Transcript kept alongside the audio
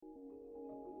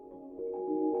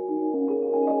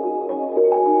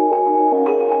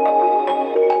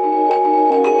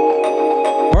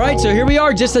right, so here we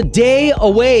are, just a day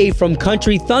away from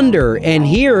Country Thunder. And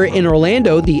here in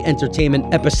Orlando, the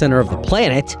entertainment epicenter of the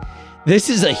planet, this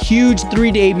is a huge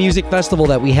 3-day music festival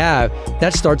that we have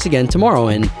that starts again tomorrow.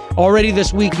 And already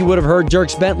this week, you would have heard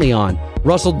Dierks Bentley on,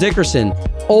 Russell Dickerson,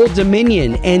 Old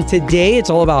Dominion. And today, it's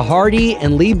all about Hardy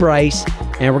and Lee Brice.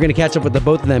 And we're going to catch up with the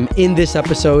both of them in this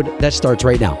episode that starts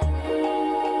right now.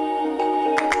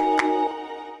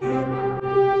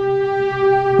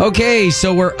 Okay,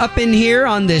 so we're up in here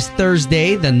on this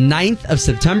Thursday, the 9th of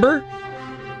September.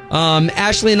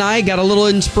 Ashley and I got a little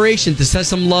inspiration to send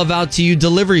some love out to you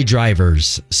delivery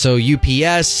drivers. So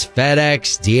UPS,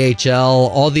 FedEx,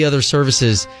 DHL, all the other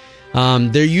services.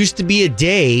 There used to be a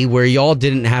day where y'all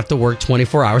didn't have to work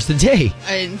 24 hours a day.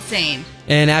 Insane.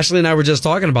 And Ashley and I were just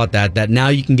talking about that now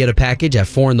you can get a package at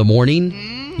 4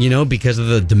 a.m, you know, because of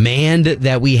the demand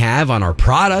that we have on our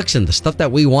products and the stuff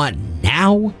that we want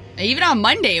now. Even on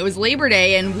Monday, it was Labor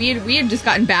Day, and we had just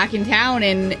gotten back in town,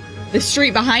 and the street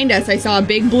behind us, I saw a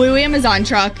big blue Amazon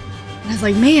truck, and I was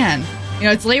like, man, you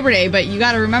know, it's Labor Day, but you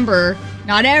got to remember,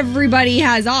 not everybody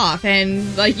has off.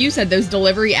 And like you said, those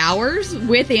delivery hours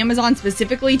with Amazon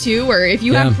specifically, too, where if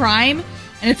you have Prime,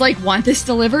 and it's like, want this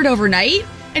delivered overnight?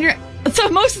 And so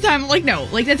most of the time, I'm like, no,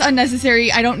 like that's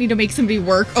unnecessary. I don't need to make somebody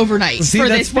work overnight for this package.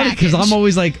 That's funny, because I'm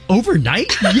always like,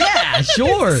 overnight? Yeah,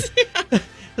 sure.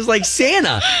 It's like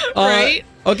Santa. Right?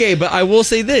 Okay, but I will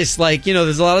say this. Like, you know,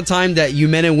 there's a lot of time that you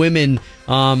men and women,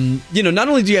 you know, not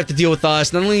only do you have to deal with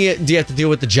us, not only do you have to deal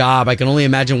with the job, I can only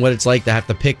imagine what it's like to have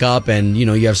to pick up and, you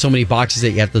know, you have so many boxes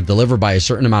that you have to deliver by a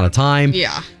certain amount of time.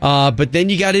 Yeah. But then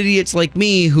you got idiots like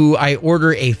me who I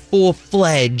order a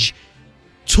full-fledged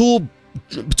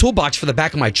toolbox for the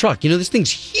back of my truck. You know, this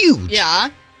thing's huge. Yeah.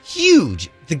 Huge.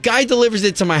 The guy delivers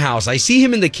it to my house. I see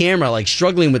him in the camera, like,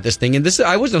 struggling with this thing. And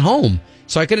I wasn't home,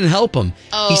 so I couldn't help him.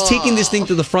 Oh. He's taking this thing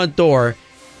to the front door.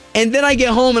 And then I get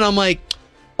home, and I'm like,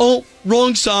 oh,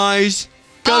 wrong size.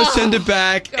 Gotta send it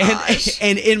back.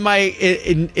 And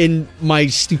in my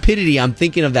stupidity, I'm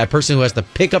thinking of that person who has to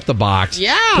pick up the box,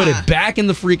 put it back in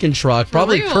the freaking truck,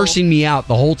 probably cursing me out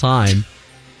the whole time.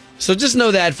 So just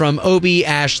know that from Obi,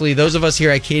 Ashley, those of us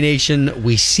here at K-Nation,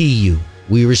 we see you.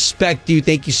 We respect you.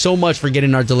 Thank you so much for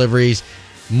getting our deliveries.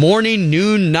 Morning,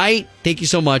 noon, night. Thank you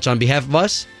so much. On behalf of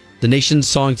us, the nation's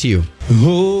song to you.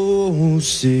 Oh,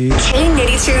 see.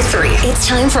 K82-3. It's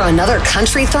time for another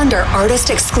Country Thunder artist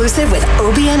exclusive with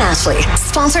Obi and Ashley.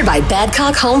 Sponsored by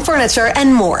Badcock Home Furniture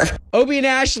and more. Obi and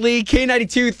Ashley,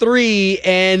 K92-3.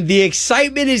 And the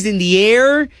excitement is in the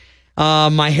air.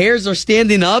 My hairs are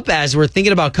standing up as we're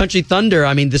thinking about Country Thunder.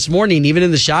 I mean, this morning, even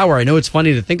in the shower, I know it's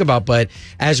funny to think about, but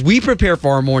as we prepare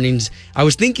for our mornings, I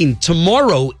was thinking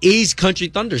tomorrow is Country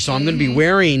Thunder, so I'm going to be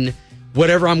wearing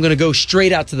whatever I'm going to go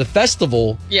straight out to the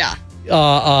festival. Yeah.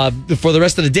 For the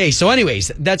rest of the day. So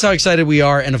anyways, that's how excited we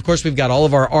are. And of course, we've got all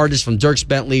of our artists from Dierks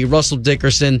Bentley, Russell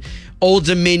Dickerson, Old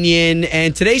Dominion,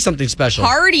 and today's something special.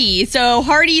 Hardy. So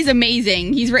Hardy's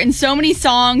amazing. He's written so many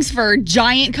songs for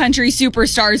giant country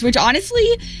superstars, which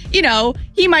honestly, you know,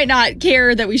 he might not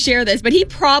care that we share this, but he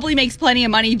probably makes plenty of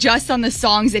money just on the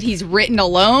songs that he's written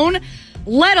alone,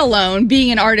 let alone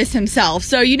being an artist himself.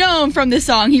 So you know him from this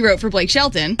song he wrote for Blake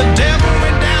Shelton. The devil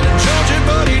went down to Georgia,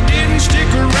 but he didn't stick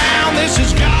around. This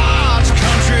is God's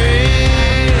country.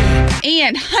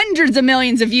 And hundreds of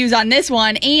millions of views on this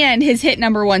one and his hit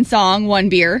 #1 song, One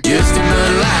Beer. Just a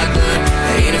Bud Light, but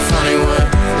ain't it funny what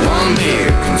one beer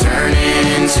can turn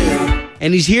into?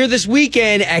 And he's here this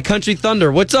weekend at Country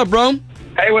Thunder. What's up, bro?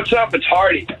 Hey, what's up? It's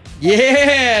Hardy.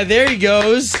 Yeah, there he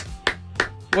goes.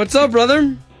 What's up,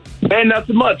 brother? Man,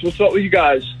 nothing much. What's up with you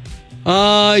guys?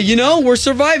 You know, we're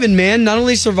surviving, man. Not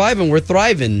only surviving, we're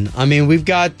thriving. I mean, we've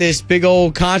got this big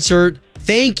old concert.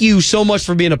 Thank you so much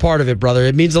for being a part of it, brother.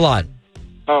 It means a lot.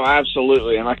 Oh,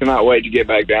 absolutely. And I cannot wait to get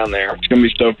back down there. It's going to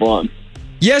be so fun.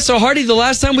 Yeah, so Hardy, the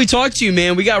last time we talked to you,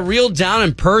 man, we got real down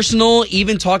and personal,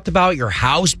 even talked about your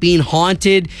house being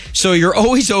haunted. So you're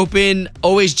always open,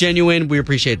 always genuine. We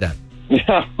appreciate that.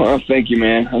 Yeah, well, thank you,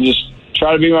 man. I'm just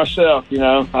trying to be myself, you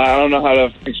know. I don't know how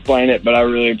to explain it, but I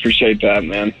really appreciate that,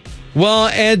 man. Well,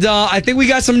 and I think we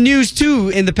got some news, too,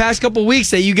 in the past couple of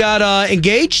weeks that you got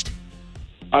engaged.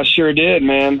 I sure did,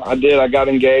 man. I did. I got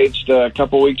engaged a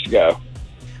couple weeks ago.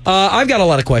 I've got a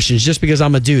lot of questions just because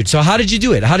I'm a dude. So how did you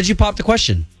do it? How did you pop the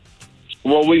question?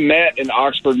 Well, we met in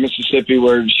Oxford, Mississippi,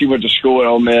 where she went to school at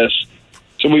Ole Miss.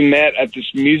 So we met at this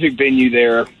music venue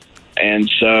there. And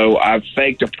so I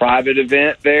faked a private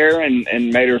event there and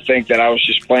made her think that I was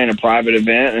just playing a private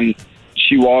event. And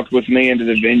she walked with me into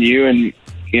the venue, and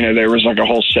you know, there was like a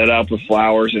whole setup with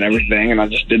flowers and everything, and I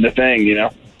just did the thing, you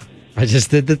know. I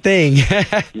just did the thing.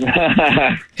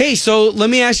 Hey, so let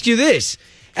me ask you this.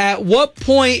 at what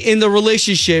point in the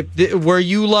relationship were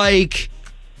you like,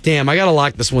 damn, I gotta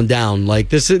lock this one down? Like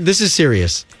this is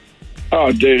serious.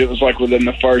 Oh, dude, it was like within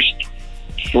the first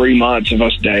 3 months of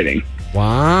us dating.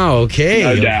 Wow. Okay.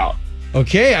 No doubt.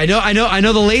 Okay, I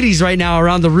know the ladies right now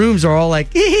around the rooms are all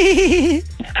like,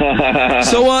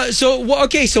 so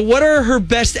what are her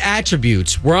best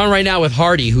attributes? We're on right now with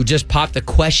Hardy, who just popped a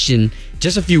question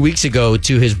just a few weeks ago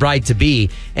to his bride-to-be.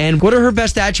 And what are her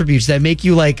best attributes that make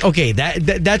you like, okay,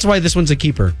 that's why this one's a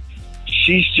keeper?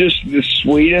 She's just the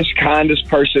sweetest, kindest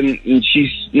person, and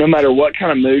she's, no matter what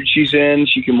kind of mood she's in,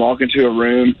 she can walk into a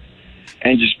room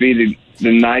and just be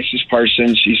the nicest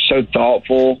person. She's so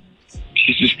thoughtful.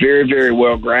 She's just very, very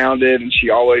well grounded, and she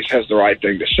always has the right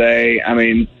thing to say. I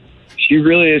mean, she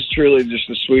really is truly just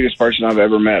the sweetest person I've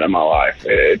ever met in my life.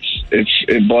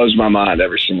 It blows my mind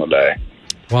every single day.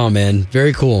 Wow, man,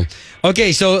 very cool.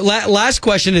 Okay, so last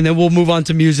question, and then we'll move on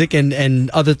to music and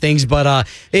other things. But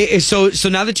so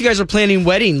now that you guys are planning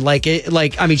wedding,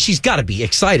 I mean, she's got to be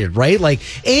excited, right? Like,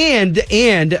 and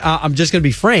I'm just gonna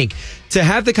be frank, to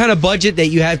have the kind of budget that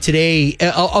you have today,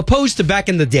 opposed to back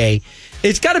in the day,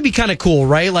 it's got to be kind of cool,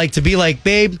 right? Like to be like,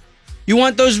 babe, you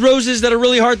want those roses that are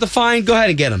really hard to find? Go ahead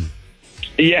and get them.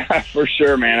 Yeah, for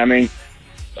sure, man. I mean,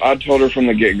 I told her from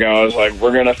the get-go, I was like,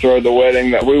 we're going to throw the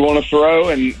wedding that we want to throw,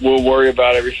 and we'll worry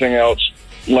about everything else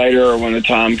later or when the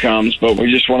time comes. But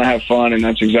we just want to have fun, and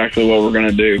that's exactly what we're going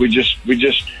to do.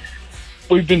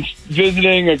 We've been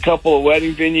visiting a couple of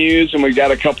wedding venues, and we've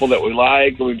got a couple that we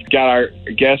like. We've got our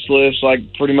guest list like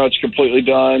pretty much completely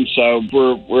done, so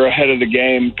we're ahead of the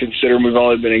game considering we've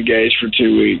only been engaged for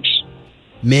 2 weeks.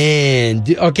 Man,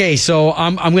 okay, so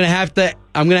I'm gonna have to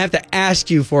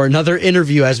ask you for another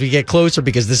interview as we get closer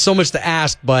because there's so much to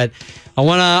ask. But I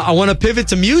wanna pivot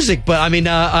to music. But I mean,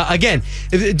 again,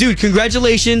 dude,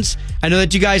 congratulations! I know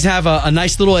that you guys have a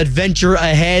nice little adventure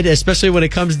ahead, especially when it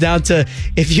comes down to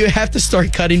if you have to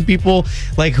start cutting people.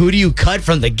 Like, who do you cut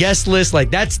from the guest list? Like,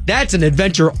 that's an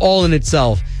adventure all in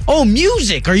itself. Oh,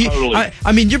 music! Are you? Totally.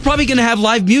 I mean, you're probably gonna have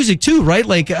live music too, right?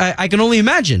 Like, I can only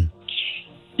imagine.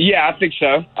 Yeah, I think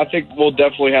so. I think we'll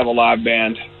definitely have a live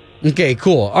band. Okay,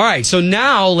 cool. All right, so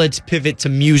now let's pivot to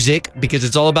music because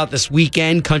it's all about this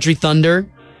weekend, Country Thunder.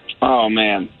 Oh,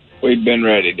 man. We've been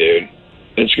ready, dude.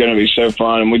 It's going to be so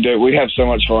fun. And we have so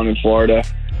much fun in Florida.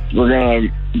 We're going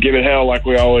to give it hell like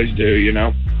we always do, you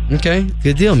know? Okay,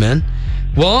 good deal, man.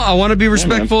 Well, I want to be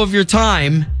respectful of your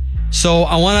time. So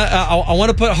I want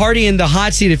to put Hardy in the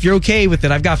hot seat if you're okay with it.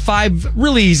 I've got 5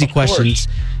 really easy questions.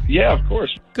 Yeah, of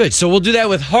course. Good. So we'll do that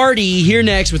with Hardy here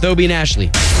next with Obie and Ashley.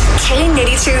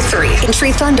 K82-3,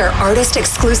 Country Thunder artist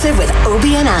exclusive with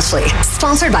Obie and Ashley.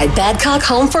 Sponsored by Badcock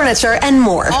Home Furniture and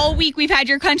more. All week we've had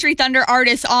your Country Thunder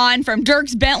artists on, from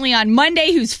Dierks Bentley on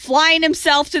Monday, who's flying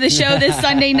himself to the show this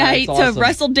Sunday night, awesome, to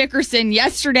Russell Dickerson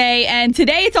yesterday. And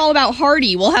today it's all about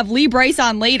Hardy. We'll have Lee Brice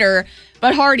on later.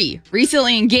 But Hardy,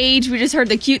 recently engaged. We just heard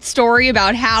the cute story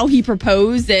about how he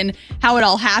proposed and how it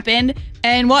all happened.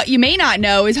 And what you may not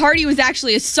know is Hardy was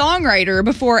actually a songwriter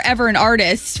before ever an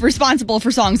artist, responsible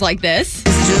for songs like this.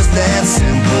 It's just that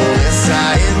simple,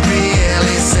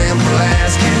 S-I-M-P-L-E, simple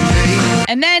as can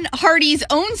be. And then Hardy's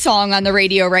own song on the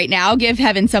radio right now, Give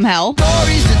Heaven Some Hell.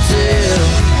 Stories to tell,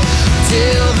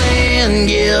 till then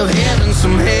give heaven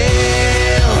some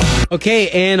hell.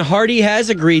 Okay, and Hardy has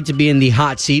agreed to be in the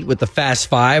hot seat with the Fast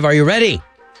Five. Are you ready?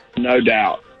 No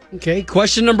doubt. Okay,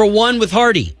 question number 1 with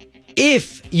Hardy.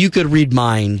 If you could read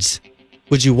minds,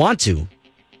 would you want to?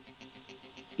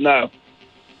 No.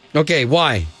 Okay,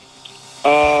 why?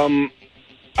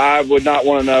 I would not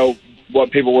want to know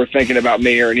what people were thinking about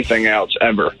me or anything else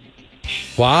ever.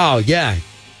 Wow, yeah.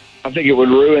 I think it would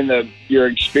ruin your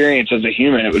experience as a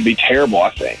human. It would be terrible, I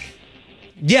think.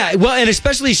 Yeah, well, and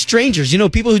especially strangers,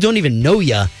 people who don't even know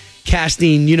you,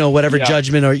 casting, whatever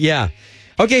judgment or, yeah.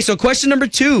 Okay, so question number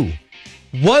 2.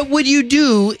 What would you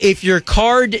do if your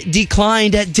card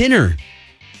declined at dinner?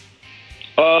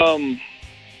 I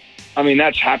mean,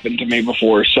 that's happened to me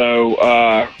before, so,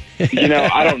 I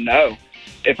don't know.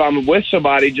 If I'm with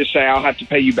somebody, just say, I'll have to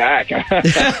pay you back.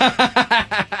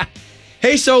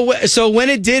 Hey, so when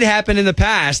it did happen in the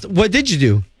past, what did you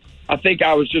do? I think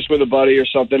I was just with a buddy or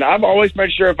something. I've always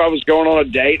made sure if I was going on a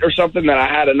date or something that I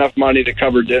had enough money to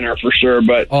cover dinner for sure.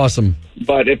 But awesome.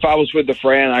 But if I was with a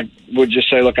friend, I would just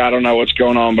say, look, I don't know what's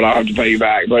going on, but I'll have to pay you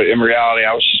back. But in reality,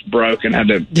 I was just broke and had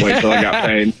to wait till I got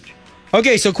paid.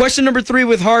 Okay, so question number 3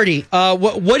 with Hardy.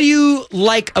 What do you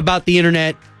like about the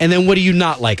internet, and then what do you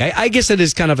not like? I guess it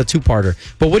is kind of a 2-parter.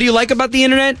 But what do you like about the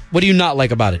internet? What do you not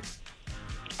like about it?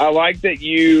 I like that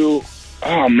you...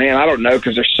 Oh, man, I don't know,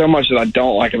 because there's so much that I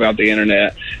don't like about the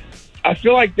internet. I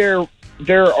feel like there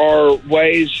are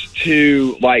ways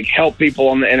to like help people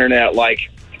on the internet. Like,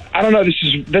 I don't know.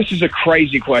 This is a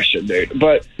crazy question, dude.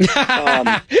 But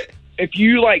if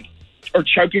you like are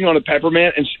choking on a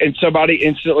peppermint and somebody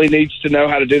instantly needs to know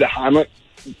how to do the Heimlich,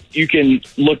 you can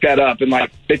look that up. And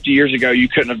like 50 years ago, you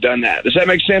couldn't have done that. Does that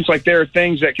make sense? Like, there are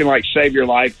things that can like save your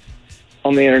life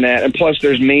on the internet, and plus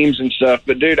there's memes and stuff.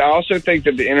 But dude, I also think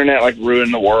that the internet like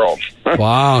ruined the world.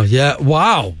 Wow. Yeah.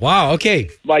 Wow.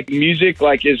 Okay. Like music,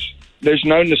 like there's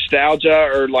no nostalgia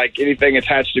or like anything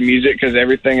attached to music because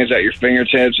everything is at your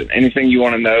fingertips, and anything you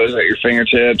want to know is at your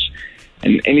fingertips,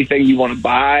 and anything you want to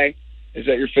buy is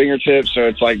at your fingertips. So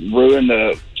it's like ruined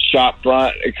the shop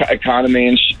front economy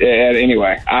and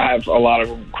anyway, I have a lot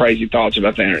of crazy thoughts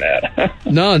about the internet.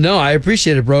 No, I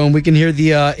appreciate it, bro, and we can hear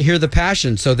the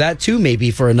passion. So that too may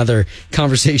be for another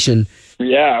conversation.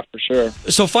 Yeah, for sure.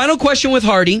 So final question with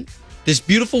Hardy. This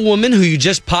beautiful woman who you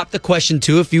just popped the question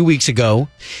to a few weeks ago,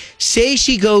 say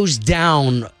she goes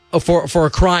down for a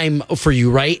crime for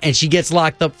you, right? And she gets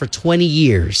locked up for 20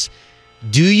 years.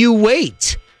 Do you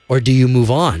wait or do you move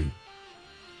on?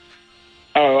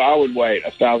 Oh, I would wait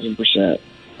 1,000%.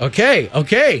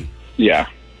 Okay. Yeah,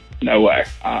 no way.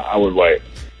 I would wait.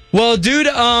 Well, dude,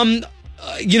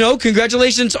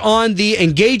 congratulations on the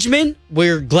engagement.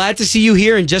 We're glad to see you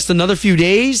here in just another few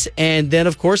days. And then,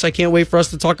 of course, I can't wait for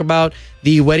us to talk about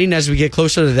the wedding as we get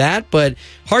closer to that. But,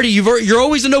 Hardy, you're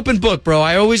always an open book, bro.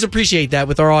 I always appreciate that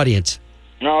with our audience.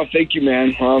 Oh, thank you,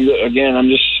 man. Again, I'm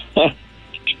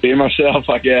just being myself,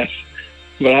 I guess.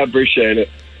 But I appreciate it.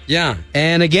 Yeah.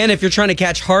 And again, if you're trying to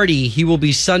catch Hardy, he will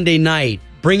be Sunday night,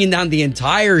 bringing down the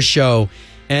entire show.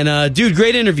 And, dude,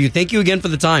 great interview. Thank you again for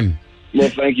the time. Well,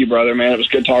 thank you, brother, man. It was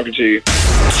good talking to you.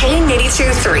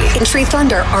 K82-3, Country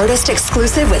Thunder Artist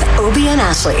Exclusive with Obie and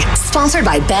Ashley. Sponsored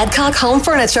by Badcock Home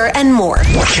Furniture and more.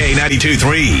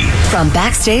 K92-3. From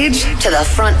backstage to the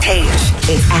front page,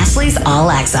 it's Ashley's All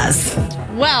Access.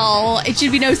 Well, it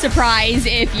should be no surprise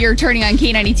if you're turning on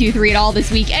K92.3 at all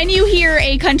this week and you hear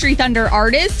a Country Thunder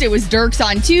artist. It was Dierks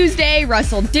on Tuesday,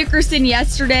 Russell Dickerson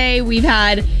yesterday. We've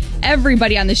had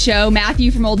everybody on the show,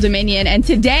 Matthew from Old Dominion, and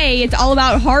today it's all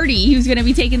about Hardy, who's going to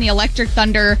be taking the Electric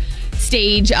Thunder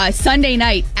stage Sunday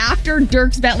night after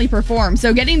Dierks Bentley performs.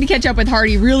 So getting to catch up with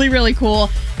Hardy, really, really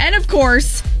cool. And of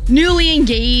course, newly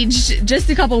engaged just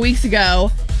a couple weeks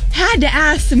ago, had to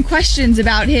ask some questions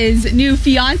about his new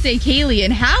fiance, Kaylee,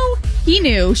 and how he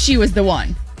knew she was the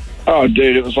one. Oh,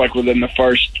 dude, it was like within the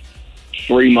first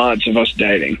 3 months of us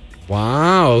dating.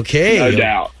 Wow, okay. No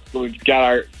doubt. We've got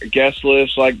our guest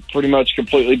list like pretty much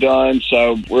completely done,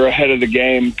 so we're ahead of the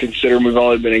game considering we've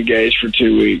only been engaged for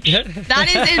 2 weeks.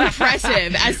 That is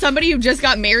impressive. As somebody who just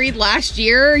got married last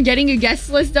year, getting a guest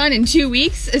list done in 2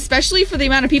 weeks, especially for the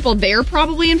amount of people they're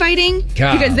probably inviting,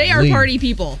 because they are party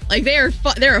people. Like they're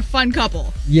a fun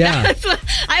couple. Yeah.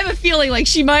 I have a feeling like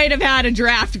she might have had a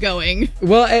draft going.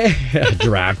 Well, a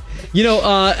draft.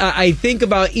 I think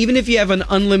about even if you have an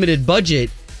unlimited budget,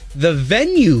 the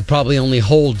venue probably only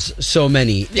holds so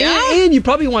many. Yeah. And you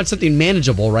probably want something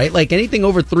manageable, right? Like anything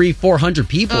over 300-400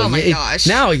 people. Oh my gosh.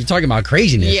 Now you're talking about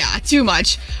craziness. Yeah, too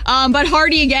much. But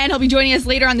Hardy, again, he'll be joining us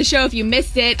later on the show. If you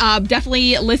missed it,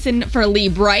 definitely listen for Lee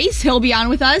Bryce. He'll be on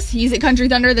with us. He's at Country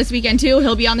Thunder this weekend too.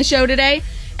 He'll be on the show today.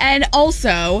 And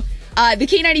also, the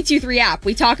K92.3 app.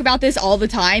 We talk about this all the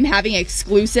time, having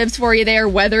exclusives for you there,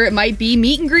 whether it might be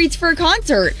meet and greets for a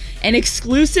concert, an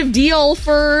exclusive deal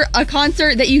for a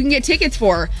concert that you can get tickets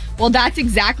for. Well, that's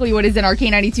exactly what is in our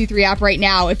K92.3 app right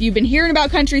now. If you've been hearing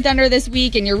about Country Thunder this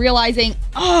week and you're realizing,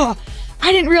 I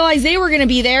didn't realize they were going to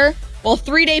be there. Well,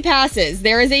 3-day passes.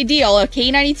 There is a deal, a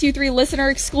K92.3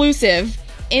 listener exclusive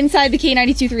inside the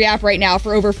K92.3 app right now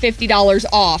for over $50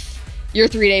 off your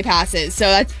 3-day passes. So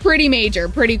that's pretty major,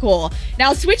 pretty cool.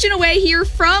 Now, switching away here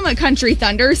from Country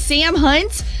Thunder, Sam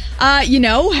Hunt,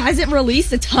 hasn't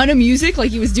released a ton of music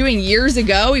like he was doing years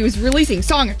ago. He was releasing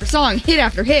song after song, hit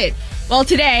after hit. Well,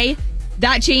 today,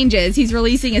 that changes. He's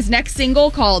releasing his next single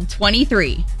called 23.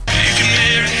 You can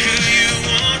marry who you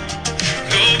want,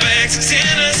 go back to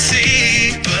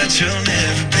Tennessee, but you'll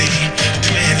never be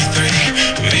 23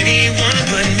 with anyone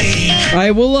but me.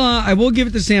 I will give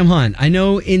it to Sam Hunt. I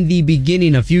know in the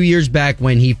beginning, a few years back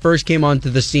when he first came onto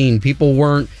the scene, people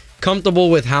weren't comfortable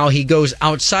with how he goes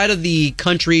outside of the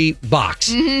country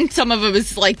box. Mm-hmm. Some of it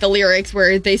was like the lyrics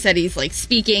where they said he's like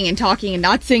speaking and talking and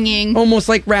not singing. Almost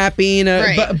like rapping.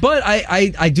 Right. But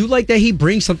I do like that he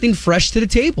brings something fresh to the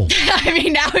table. I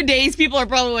mean, nowadays people are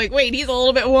probably like, wait, he's a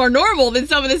little bit more normal than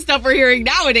some of the stuff we're hearing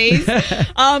nowadays.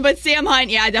 But Sam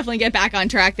Hunt, definitely get back on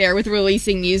track there with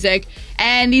releasing music.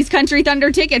 And these Country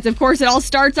Thunder tickets, of course, it all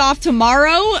starts off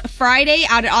tomorrow, Friday,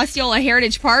 out at Osceola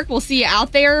Heritage Park. We'll see you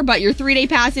out there, but your 3-day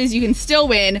passes, you can still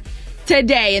win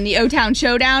today in the O-Town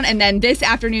Showdown, and then this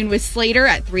afternoon with Slater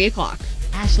at 3 o'clock.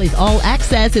 Ashley's All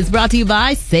Access is brought to you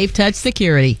by Safe Touch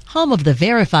Security, home of the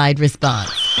verified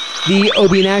response. The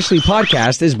Obie and Ashley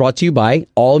podcast is brought to you by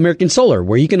All American Solar,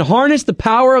 where you can harness the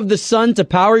power of the sun to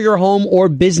power your home or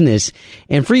business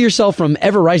and free yourself from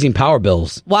ever-rising power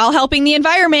bills. While helping the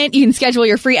environment, you can schedule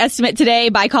your free estimate today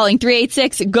by calling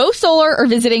 386-GO-SOLAR or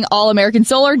visiting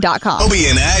allamericansolar.com. Obie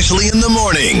and Ashley in the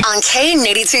morning. On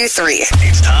K82-3.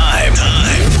 It's time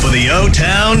for the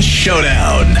O-Town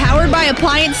Showdown. Powered by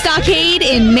Appliance Stockade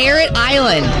in Merritt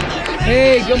Island.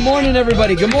 Hey, good morning,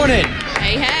 everybody. Good morning.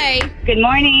 Hey, hey. Good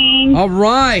morning. All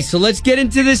right, so let's get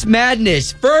into this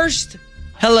madness. First,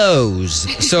 hellos.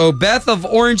 So, Beth of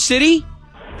Orange City.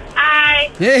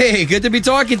 Hi. Hey, good to be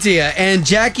talking to you. And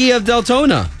Jackie of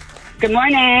Deltona. Good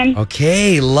morning.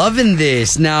 Okay, loving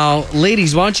this. Now,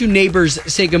 ladies, why don't you neighbors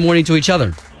say good morning to each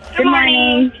other? Good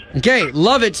morning. Okay,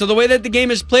 love it. So the way that the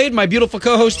game is played, my beautiful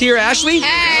co-host here, Ashley.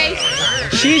 Hey.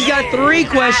 She's got 3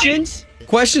 questions.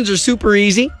 Questions are super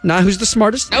easy. Not who's the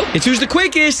smartest. Nope. It's who's the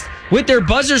quickest with their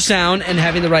buzzer sound and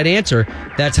having the right answer.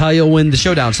 That's how you'll win the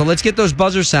showdown. So let's get those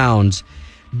buzzer sounds.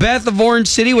 Beth of Orange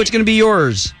City, what's going to be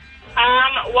yours?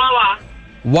 Wawa.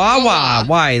 Wawa.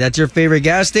 Why? That's your favorite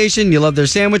gas station? You love their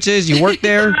sandwiches? You work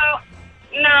there? No,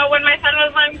 when my son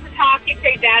was learning to talk, he'd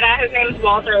say Dada. His name's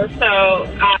Walter, so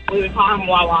we would call him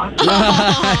Wawa.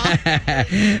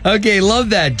 Okay, love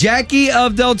that. Jackie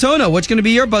of Deltona, what's going to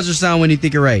be your buzzer sound when you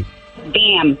think you're right?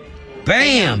 Bam.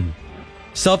 Bam.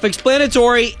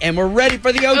 Self-explanatory, and we're ready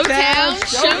for the O-Town O-Town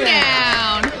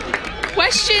Showdown.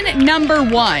 Question number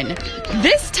 1.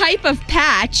 This type of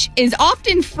patch is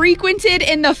often frequented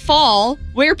in the fall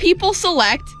where people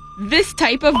select this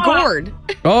type of gourd.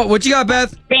 Oh, what you got,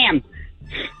 Beth? Bam.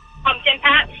 Pumpkin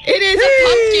patch. It is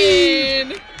a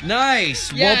pumpkin.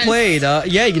 Nice. Yes. Well played.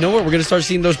 Yeah, you know what? We're going to start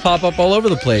seeing those pop up all over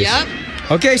the place. Yep.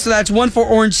 Okay, so that's 1 for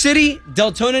Orange City.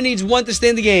 Deltona needs 1 to stay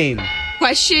in the game.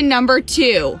 Question number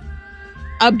 2.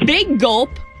 A big gulp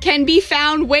can be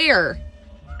found where?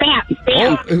 Bam.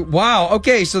 Bam. Oh, wow.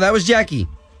 Okay, so that was Jackie.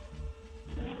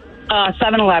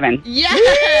 7-Eleven. Yes.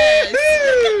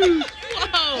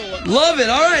 Whoa. Love it.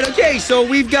 All right. Okay, so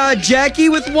we've got Jackie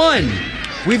with 1.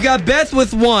 We've got Beth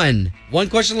with 1. 1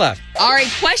 question left. All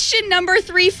right, question number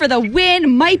 3 for the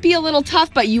win. Might be a little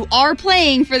tough, but you are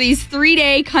playing for these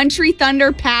 3-day Country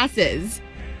Thunder passes.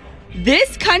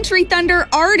 This Country Thunder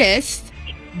artist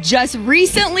just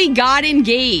recently got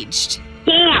engaged.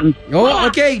 Bam. Oh,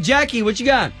 okay. Jackie, what you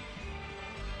got?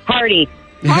 Party.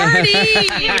 Party!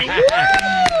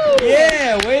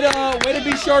 Yeah, way to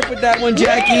be sharp with that one,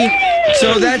 Jackie.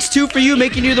 So that's 2 for you,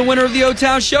 making you the winner of the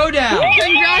O-Town Showdown.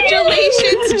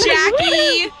 Congratulations,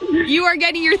 Jackie. You are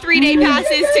getting your 3-day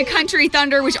passes to Country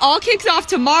Thunder, which all kicks off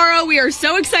tomorrow. We are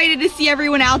so excited to see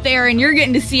everyone out there, and you're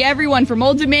getting to see everyone from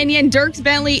Old Dominion, Dirks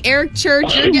Bentley, Eric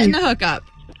Church. You're getting the hookup.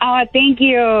 Oh, thank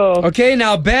you. Okay,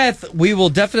 now, Beth, we will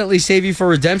definitely save you for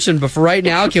redemption, but for right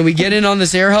now, can we get in on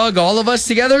this air hug, all of us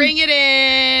together? Bring it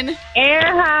in. Air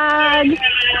hug.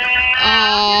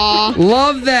 Aww.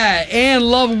 Love that. And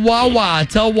love Wawa.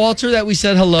 Tell Walter that we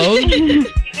said hello. He's in the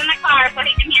car, so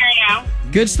he can hear you.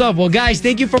 Good stuff. Well, guys,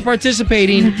 thank you for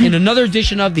participating in another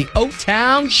edition of the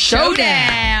O-Town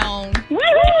Showdown. Showdown.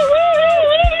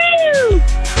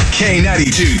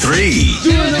 K92-3.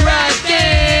 Doing the right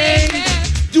thing.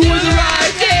 Doing the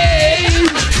right thing.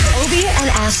 Obie and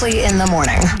Ashley in the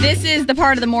morning. This is the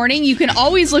part of the morning. You can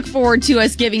always look forward to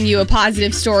us giving you a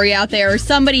positive story out there, or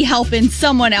somebody helping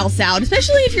someone else out,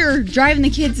 especially if you're driving the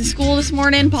kids to school this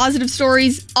morning. Positive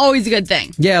stories, always a good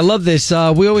thing. Yeah, I love this.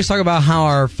 We always talk about how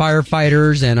our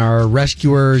firefighters and our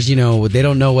rescuers, you know, they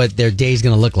don't know what their day's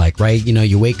going to look like, right? You know,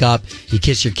 you wake up, you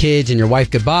kiss your kids and your wife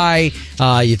goodbye,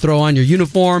 you throw on your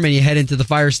uniform and you head into the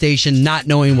fire station not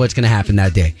knowing what's going to happen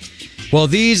that day. Well,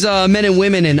 these men and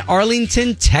women in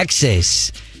Arlington,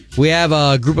 Texas, we have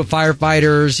a group of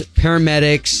firefighters,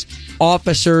 paramedics,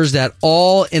 officers that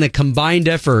all in a combined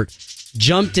effort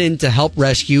jumped in to help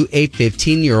rescue a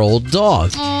 15-year-old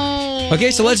dog.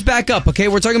 Okay, so let's back up. Okay,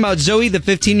 we're talking about Zoe, the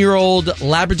 15-year-old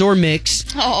Labrador mix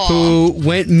who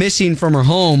went missing from her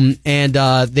home, and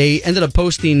they ended up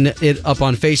posting it up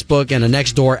on Facebook and a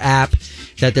Nextdoor app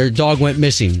that their dog went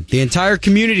missing. The entire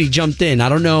community jumped in. I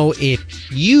don't know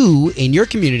if you in your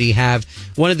community have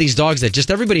one of these dogs that just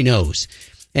everybody knows.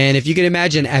 And if you can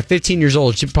imagine, at 15 years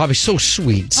old, she's probably so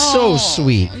sweet. So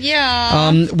sweet.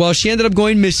 Yeah. Well, she ended up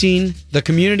going missing. The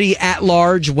community at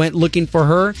large went looking for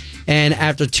her. And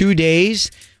after 2 days,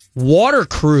 water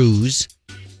crews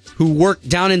who worked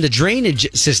down in the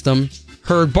drainage system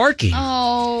heard barking.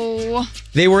 Oh.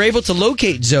 They were able to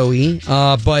locate Zoe,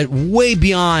 but way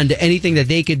beyond anything that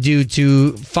they could do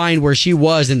to find where she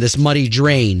was in this muddy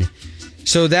drain.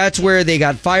 So that's where they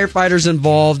got firefighters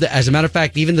involved. As a matter of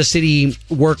fact, even the city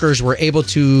workers were able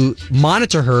to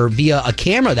monitor her via a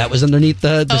camera that was underneath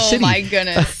the city. Oh, my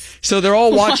goodness. So they're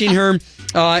all watching her,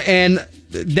 and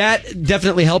that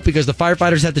definitely helped because the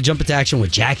firefighters had to jump into action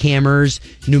with jackhammers,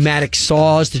 pneumatic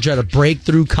saws to try to break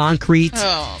through concrete.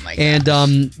 Oh, my gosh.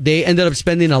 And they ended up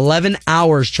spending 11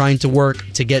 hours trying to work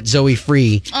to get Zoe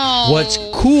free. Oh. What's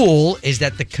cool is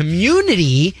that the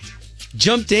community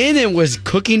jumped in and was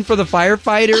cooking for the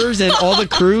firefighters and all the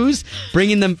crews,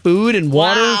 bringing them food and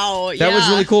water. Wow, that was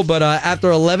yeah. really cool. But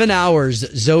after 11 hours,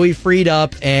 Zoe freed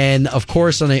up, and of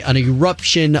course, an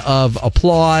eruption of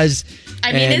applause.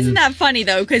 I mean, isn't that funny,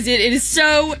 though? Because it is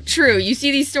so true. You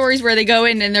see these stories where they go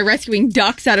in and they're rescuing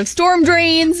ducks out of storm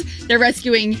drains. They're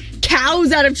rescuing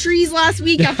cows out of trees last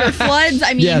week after floods.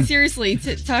 I mean, seriously,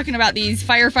 talking about these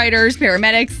firefighters,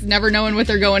 paramedics, never knowing what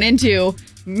they're going into,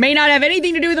 may not have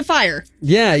anything to do with the fire.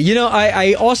 Yeah,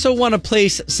 I also want to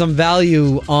place some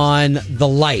value on the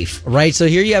life, right? So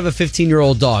here you have a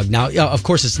 15-year-old dog. Now, of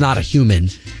course, it's not a human.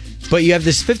 But you have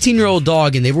this 15-year-old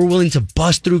dog, and they were willing to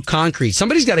bust through concrete.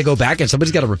 Somebody's got to go back and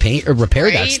somebody's got to repair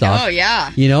that stuff. Oh,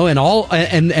 yeah.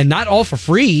 And not all for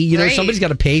free. Somebody's got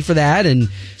to pay for that. And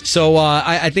so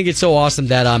I think it's so awesome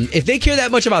that if they care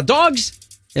that much about dogs,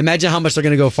 imagine how much they're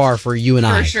going to go far for you and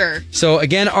I. For sure. So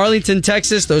again, Arlington,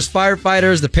 Texas, those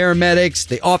firefighters, the paramedics,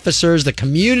 the officers, the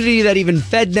community that even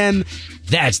fed them,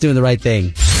 that's doing the right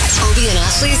thing. Obie and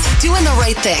Ashley's Doing the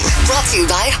Right Thing. Brought to you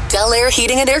by Bel Air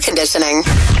Heating and Air Conditioning.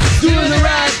 Doing the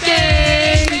right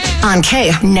thing. On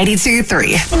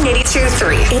K92.3.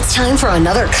 92.3. It's time for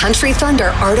another Country Thunder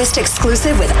artist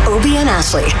exclusive with Obie and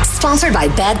Ashley. Sponsored by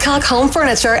Badcock Home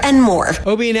Furniture and more.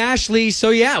 Obie and Ashley.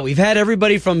 So yeah, we've had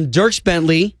everybody from Dierks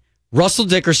Bentley, Russell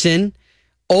Dickerson,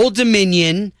 Old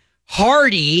Dominion,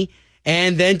 Hardy,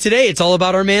 and then today it's all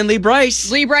about our man Lee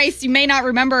Brice. Lee Brice, you may not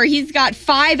remember, he's got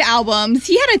 5 albums.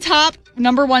 He had a top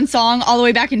 #1 song all the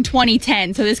way back in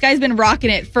 2010. So this guy's been rocking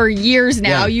it for years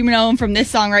now. Yeah. You know him from this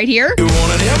song right here. You're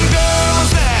one of them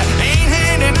girls that ain't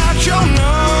handing out your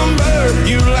number.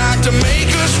 You like to make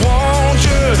us want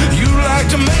you. You like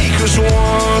to make us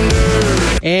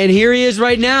wonder. And here he is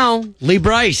right now, Lee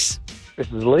Brice. This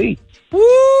is Lee. Woo!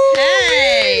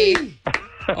 Hey!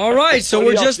 All right, so How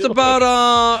we're y'all just doing?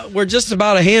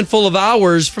 about a handful of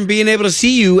hours from being able to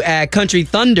see you at Country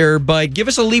Thunder, but give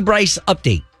us a Lee Brice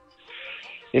update.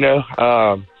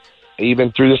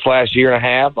 Even through this last year and a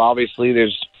half, obviously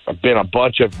there's been a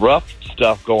bunch of rough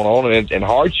stuff going on and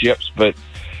hardships, but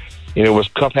it was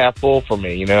cup half full for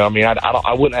me. I mean,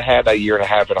 I wouldn't have had that year and a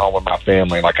half at home with my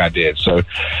family like I did. So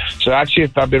actually,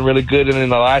 I've been really good. And in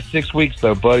the last 6 weeks,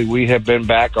 though, buddy, we have been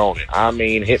back on it. I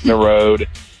mean, hitting the road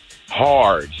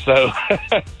hard. So.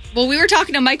 Well, we were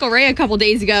talking to Michael Ray a couple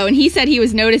days ago, and he said he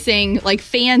was noticing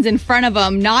fans in front of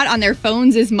him not on their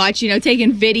phones as much,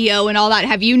 taking video and all that.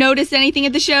 Have you noticed anything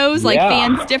at the shows? Yeah.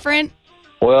 Fans different?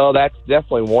 Well, that's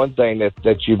definitely one thing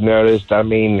that you've noticed. I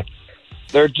mean,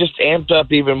 they're just amped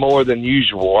up even more than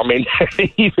usual. I mean,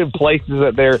 even places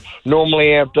that they're normally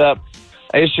amped up,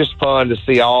 it's just fun to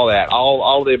see all that,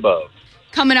 all of the above.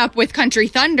 Coming up with Country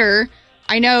Thunder,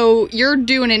 I know you're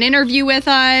doing an interview with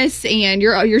us, and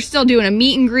you're still doing a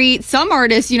meet and greet. Some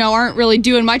artists, aren't really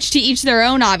doing much, to each their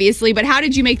own, obviously. But how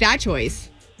did you make that choice?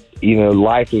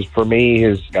 Life is, for me,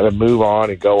 has got to move on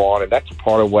and go on, and that's a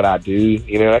part of what I do.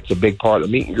 That's a big part of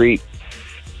the meet and greet.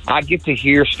 I get to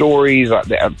hear stories.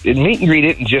 And meet and greet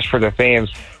isn't just for the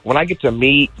fans. When I get to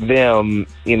meet them,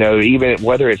 even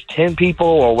whether it's 10 people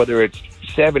or whether it's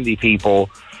 70 people,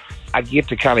 I get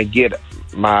to kind of get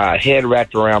my head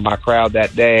wrapped around my crowd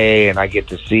that day, and I get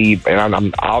to see, and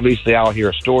I'm obviously I'll hear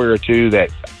a story or two that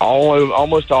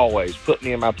almost always put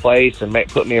me in my place and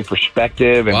put me in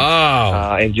perspective, and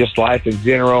and just life in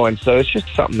general. And so it's just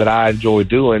something that I enjoy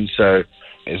doing. So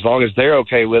as long as they're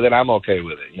okay with it, I'm okay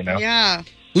with it. Yeah,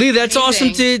 Lee, that's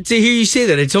amazing. awesome to hear you say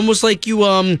that. It's almost like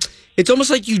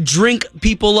you drink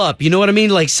people up. You know what I mean?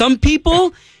 Like some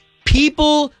people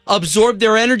absorb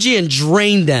their energy and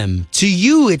drain them. To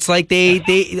you, it's like they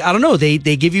I don't know, they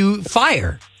give you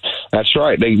fire. That's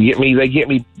right. They get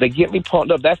me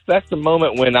pumped up. That's the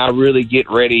moment when I really get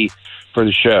ready for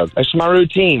the show. That's my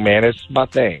routine, man. It's my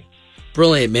thing.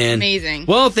 Brilliant, man. Amazing.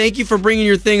 Well, thank you for bringing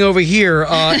your thing over here.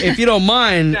 If you don't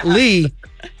mind, Lee,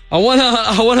 I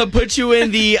wanna put you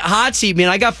in the hot seat, man.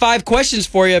 I got 5 questions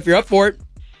for you if you're up for it.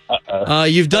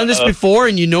 You've done this before,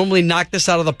 and you normally knock this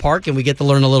out of the park, and we get to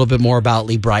learn a little bit more about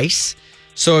Lee Brice.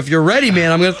 So if you're ready,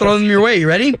 man, I'm going to throw them your way. You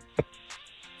ready?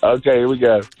 Okay, here we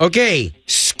go. Okay,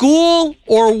 school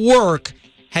or work,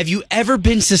 have you ever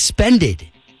been suspended?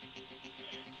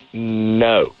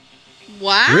 No.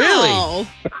 Wow. No.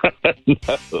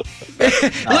 Look,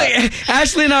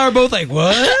 Ashley and I are both like,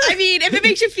 what? I mean, if it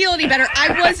makes you feel any better,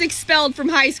 I was expelled from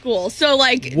high school. So,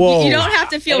 like, Whoa. you don't have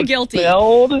to feel guilty.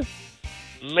 Expelled?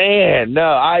 Man,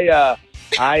 no. I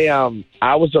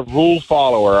was a rule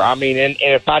follower. I mean, and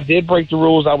if I did break the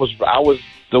rules, I was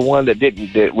the one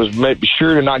that was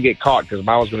sure to not get caught because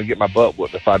I was going to get my butt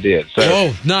whooped if I did. So,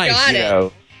 Oh, nice. Got you it.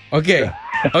 know, Okay.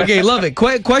 Okay, love it.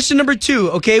 Question number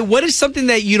 2. Okay, what is something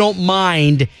that you don't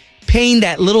mind paying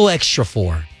that little extra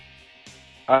for?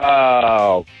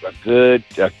 oh,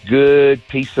 a good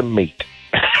piece of meat.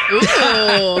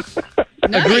 Ooh.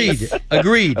 Nice.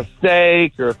 Agreed. A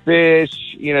steak or a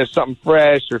fish, something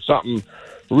fresh or something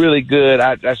really good.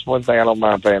 That's one thing I don't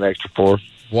mind paying extra for.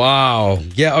 Wow.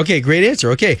 Yeah, okay, great answer.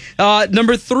 Okay.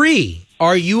 Number 3,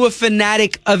 are you a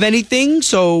fanatic of anything?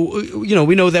 So,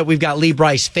 we know that we've got Lee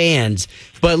Brice fans,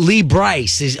 but Lee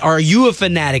Brice, are you a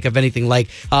fanatic of anything like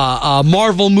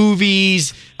Marvel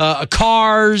movies,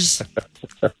 cars?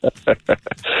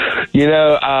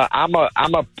 I'm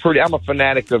a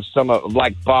fanatic of some of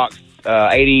like box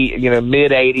 80,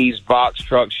 mid 80s box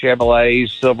trucks,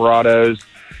 Chevrolets, Silverados,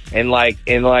 and like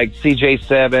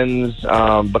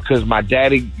CJ7s, because my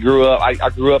daddy grew up. I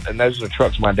grew up, and those are the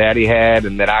trucks my daddy had,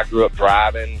 and that I grew up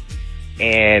driving.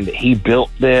 And he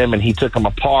built them, and he took them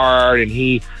apart, and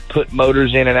he put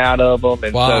motors in and out of them.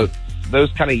 And Wow. so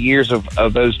those kind of years of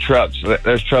those trucks,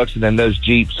 and then those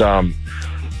Jeeps,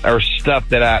 are stuff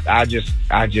that I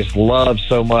just love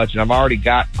so much. And I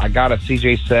got a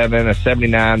CJ7, a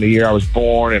 79 the year I was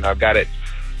born, and I've got it,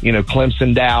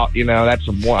 Clemsoned out. That's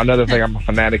another thing I'm a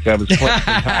fanatic of is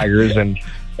Clemson Tigers,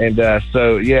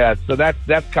 so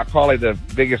that's probably the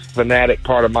biggest fanatic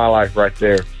part of my life right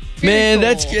there. Man,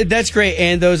 Cool. that's great.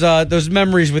 And those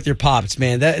memories with your pops,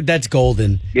 man, that's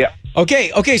golden. Yeah.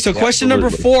 Okay, so question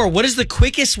number 4, what is the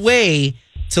quickest way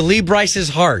to Lee Brice's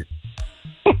heart?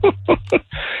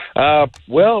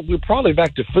 Well, we're probably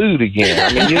back to food again.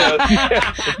 I mean,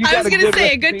 I was going to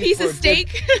say a good piece of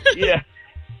steak. Yeah.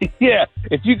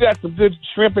 If you got some good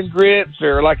shrimp and grits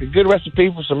or like a good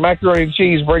recipe for some macaroni and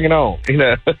cheese, bring it on.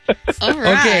 All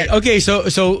right. Okay.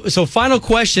 So final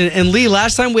question. And Lee,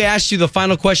 last time we asked you the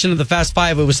final question of the Fast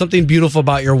Five, it was something beautiful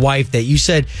about your wife that you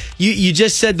said. You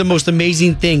just said the most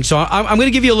amazing thing. So I'm going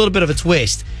to give you a little bit of a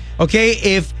twist. Okay,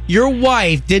 if your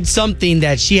wife did something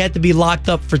that she had to be locked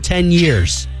up for 10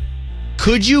 years,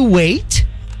 could you wait?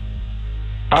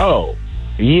 Oh,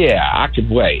 yeah, I could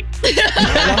wait.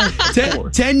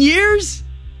 10 years?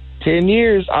 10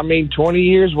 years, 20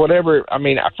 years, whatever. I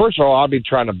mean, first of all, I'll be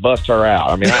trying to bust her out.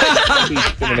 I mean, I'll be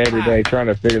spending every day trying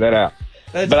to figure that out.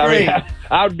 That's but great.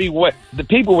 I would be the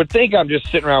people would think I'm just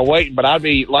sitting around waiting, but I'd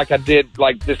be like I did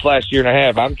like this last year and a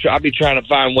half. I'd be trying to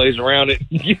find ways around it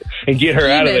and get her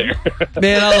out of there.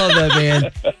 Man, I love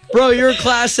that, man. Bro, you're a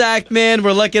class act, man.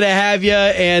 We're lucky to have you,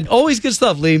 and always good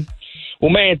stuff, Lee.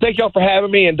 Well, man, thank y'all for having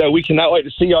me, and we cannot wait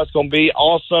to see y'all. It's going to be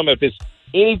awesome. If it's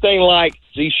anything like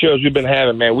these shows we've been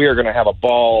having, man, we are going to have a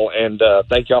ball, and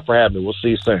thank y'all for having me. We'll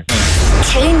see you soon.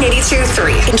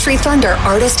 K82-3 Country Thunder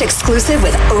artist exclusive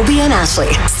with Obie and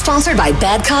Ashley. Sponsored by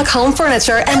Badcock Home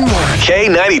Furniture and more.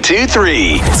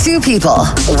 K92-3. 2 people,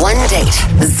 1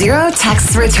 date, 0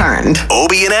 texts returned.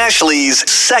 Obie and Ashley's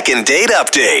second date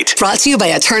update. Brought to you by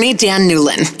attorney Dan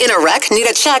Newlin. In a wreck, need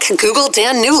a check, Google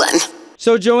Dan Newlin.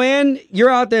 So, Joanne, you're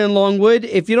out there in Longwood.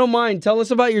 If you don't mind, tell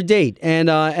us about your date and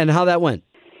how that went.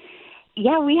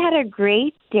 Yeah, we had a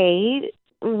great date.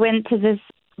 Went to this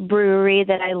brewery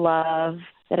that I love,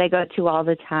 that I go to all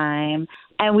the time.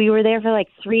 And we were there for like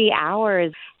 3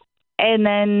 hours. And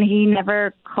then he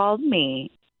never called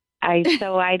me.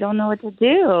 So I don't know what to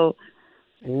do.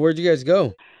 Where'd you guys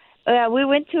go? We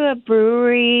went to a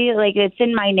brewery. Like, it's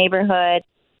in my neighborhood.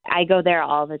 I go there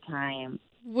all the time.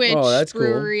 Which that's cool.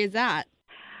 brewery is that?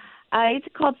 It's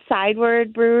called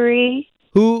Sideward Brewery.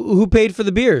 Who paid for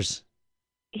the beers?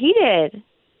 He did.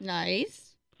 Nice.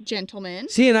 Gentleman.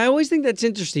 See, and I always think that's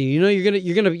interesting. You're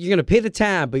gonna pay the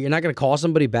tab, but you're not gonna call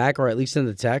somebody back, or at least send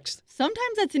the text.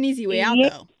 Sometimes that's an easy way out, Yeah.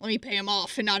 though. Let me pay him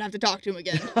off and not have to talk to him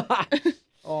again.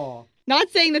 Oh. Not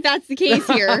saying that that's the case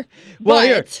here. Well, but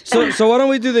here. So why don't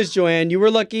we do this, Joanne? You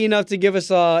were lucky enough to give us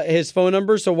his phone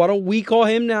number, so why don't we call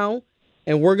him now,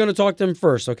 and we're gonna talk to him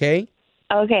first, okay?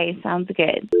 Okay, sounds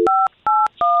good.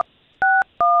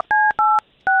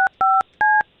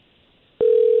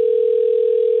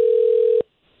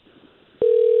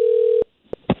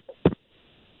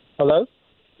 Hello?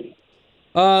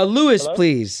 Lewis, Hello?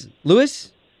 please.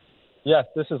 Lewis? Yes,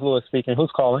 this is Lewis speaking.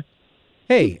 Who's calling?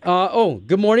 Hey,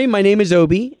 good morning. My name is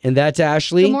Obi, and that's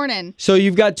Ashley. Good morning. So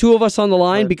you've got two of us on the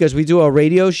line because we do a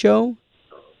radio show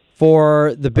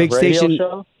for the big station.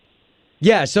 Show?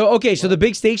 Yeah, so the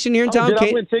big station here in town. Did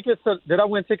I win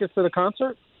tickets to the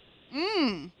concert?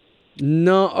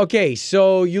 No, okay,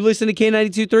 so you listen to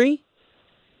K92.3?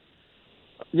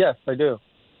 Yes, I do.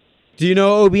 Do you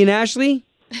know Obi and Ashley?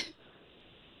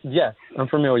 Yes, I'm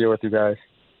familiar with you guys.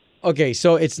 Okay,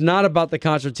 so it's not about the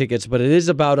concert tickets, but it is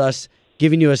about us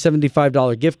giving you a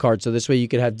 $75 gift card so this way you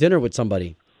could have dinner with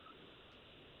somebody.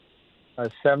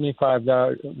 A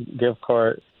 $75 gift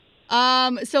card.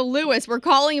 So Lewis, we're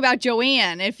calling about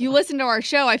Joanne. If you listen to our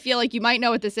show, I feel like you might know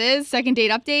what this is. Second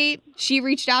date update. She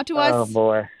reached out to us. Oh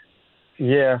boy.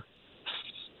 Yeah.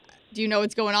 Do you know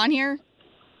what's going on here?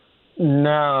 No,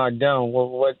 I don't.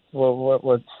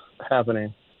 What's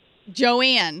happening?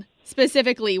 Joanne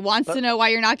specifically wants to know why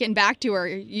you're not getting back to her.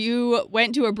 You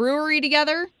went to a brewery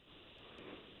together?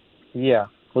 Yeah,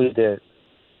 we did.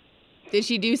 Did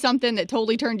she do something that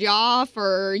totally turned you off,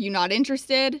 or are you not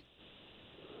interested?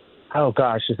 Oh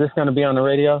gosh, is this going to be on the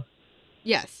radio?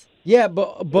 Yes. Yeah,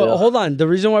 but hold on. The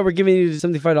reason why we're giving you the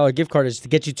 $75 gift card is to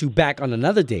get you two back on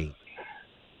another date.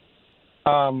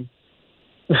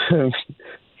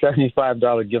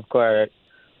 $75 gift card.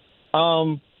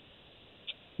 Well,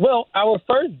 our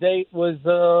first date was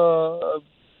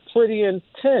pretty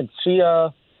intense. She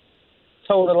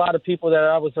told a lot of people that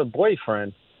I was her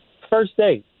boyfriend. First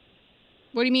date.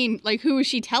 What do you mean? Like, who was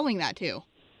she telling that to?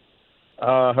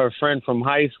 Her friend from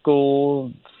high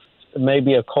school,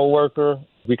 maybe a coworker,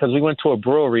 because we went to a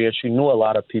brewery and she knew a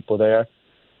lot of people there.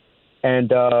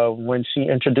 And when she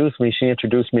introduced me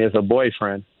as a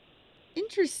boyfriend.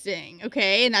 Interesting.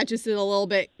 Okay, and that just is a little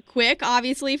bit quick,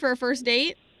 obviously, for a first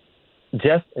date?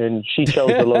 And she chose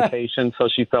the location, so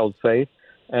she felt safe.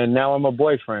 And now I'm a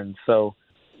boyfriend, so...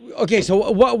 Okay,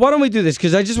 so why don't we do this?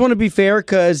 Because I just want to be fair,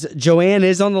 because Joanne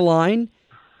is on the line.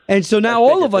 And so now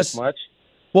all of us...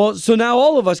 Well, so now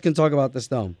all of us can talk about this,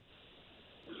 though.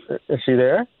 Is she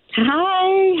there?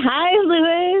 Hi,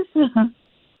 Lewis.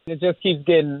 It just keeps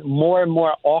getting more and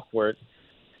more awkward.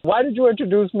 Why did you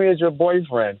introduce me as your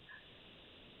boyfriend?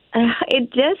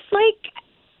 It just,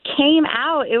 came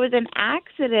out. It was an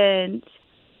accident.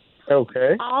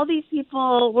 Okay. All these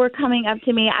people were coming up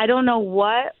to me. I don't know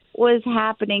what was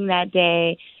happening that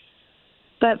day.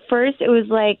 But first it was,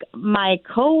 my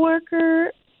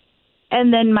coworker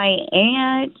and then my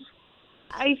aunt.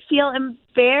 I feel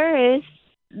embarrassed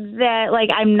that,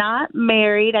 I'm not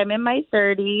married. I'm in my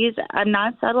 30s. I'm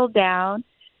not settled down.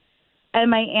 And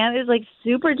my aunt is,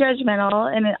 super judgmental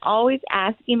and always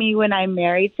asking me when I'm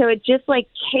married. So it just,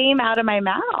 came out of my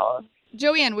mouth.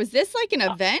 Joanne, was this, an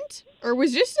event? Or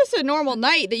was this just a normal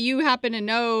night that you happen to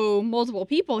know multiple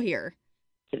people here?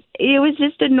 It was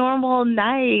just a normal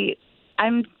night.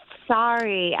 I'm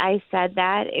sorry I said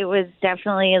that. It was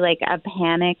definitely, a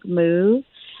panic move.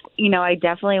 I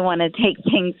definitely want to take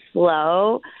things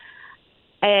slow.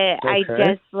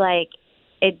 Okay.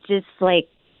 It just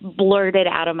blurted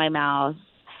out of my mouth.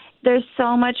 There's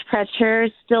so much pressure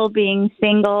still being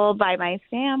single by my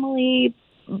family,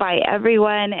 by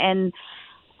everyone, and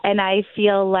I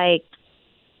feel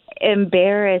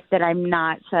embarrassed that I'm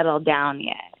not settled down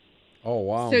yet. Oh,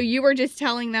 wow. So you were just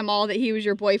telling them all that he was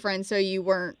your boyfriend, so you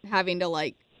weren't having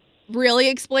to really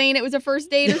explain it was a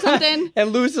first date or something?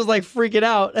 And Lewis is freaking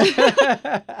out.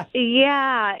 I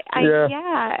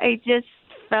just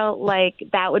felt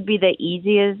that would be the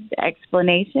easiest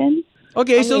explanation.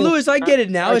 Okay, so Lewis, I get it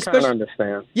now. I kind of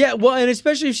understand. Yeah, well, and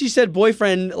especially if she said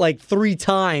boyfriend 3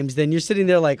 times, then you're sitting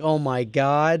there oh my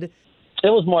God. It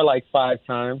was more 5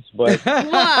 times, but...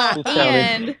 Well,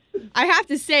 and I have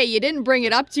to say, you didn't bring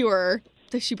it up to her.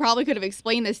 She probably could have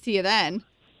explained this to you then.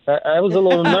 I was a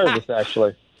little nervous,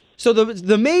 actually. So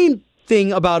the main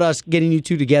thing about us getting you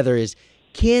two together is,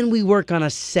 can we work on a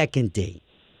second date?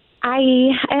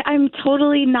 I'm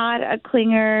totally not a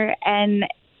clinger, and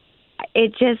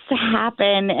it just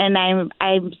happened, and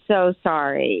I'm so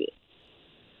sorry.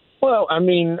 Well, I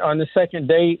mean, on the second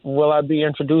date, will I be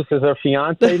introduced as her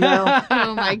fiance now?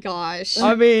 Oh, my gosh.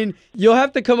 I mean, you'll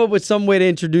have to come up with some way to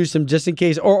introduce him just in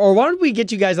case. Or why don't we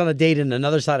get you guys on a date in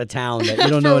another side of town that you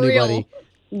don't know anybody?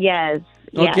 Yes.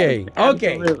 Okay. Yes,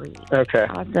 Okay. absolutely. Okay.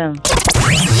 Awesome.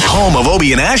 Home of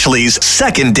Obie and Ashley's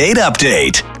second date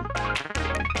update.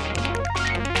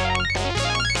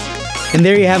 And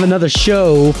there you have another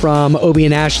show from Obie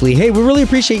and Ashley. Hey, we really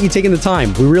appreciate you taking the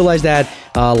time. We realize that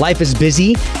Life is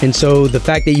busy, and so the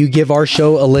fact that you give our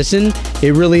show a listen,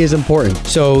 it really is important.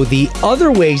 So the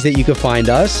other ways that you can find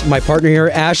us, my partner here,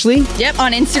 Ashley. Yep,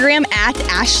 on Instagram at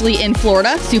Ashley in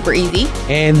Florida. Super easy.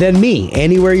 And then me.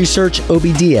 Anywhere you search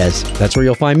Obi Diaz, that's where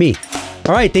you'll find me.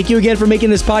 All right, thank you again for making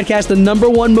this podcast the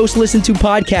 #1 most listened to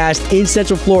podcast in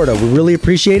Central Florida. We really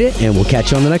appreciate it, and we'll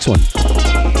catch you on the next one.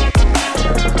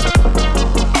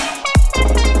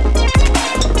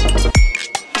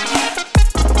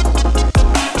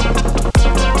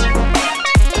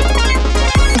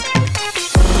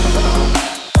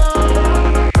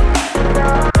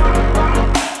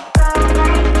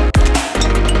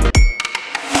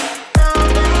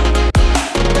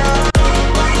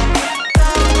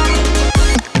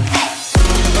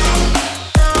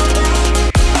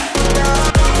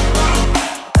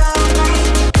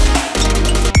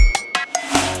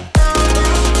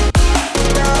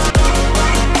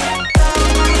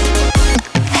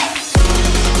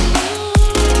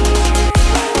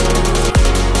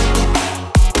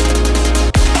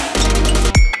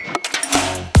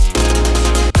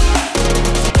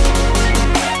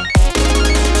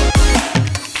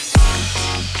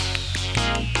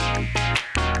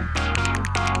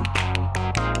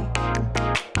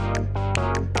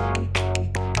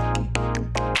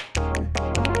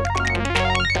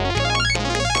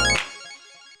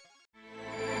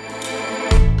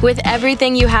 With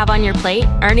everything you have on your plate,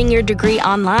 earning your degree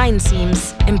online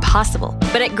seems impossible.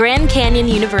 But at Grand Canyon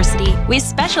University, we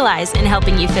specialize in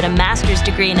helping you fit a master's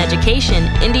degree in education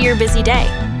into your busy day.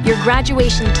 Your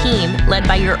graduation team, led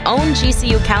by your own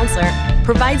GCU counselor,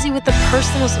 provides you with the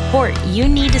personal support you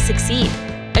need to succeed.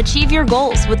 Achieve your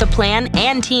goals with a plan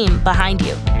and team behind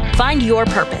you. Find your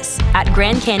purpose at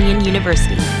Grand Canyon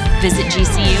University. Visit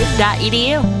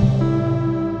gcu.edu.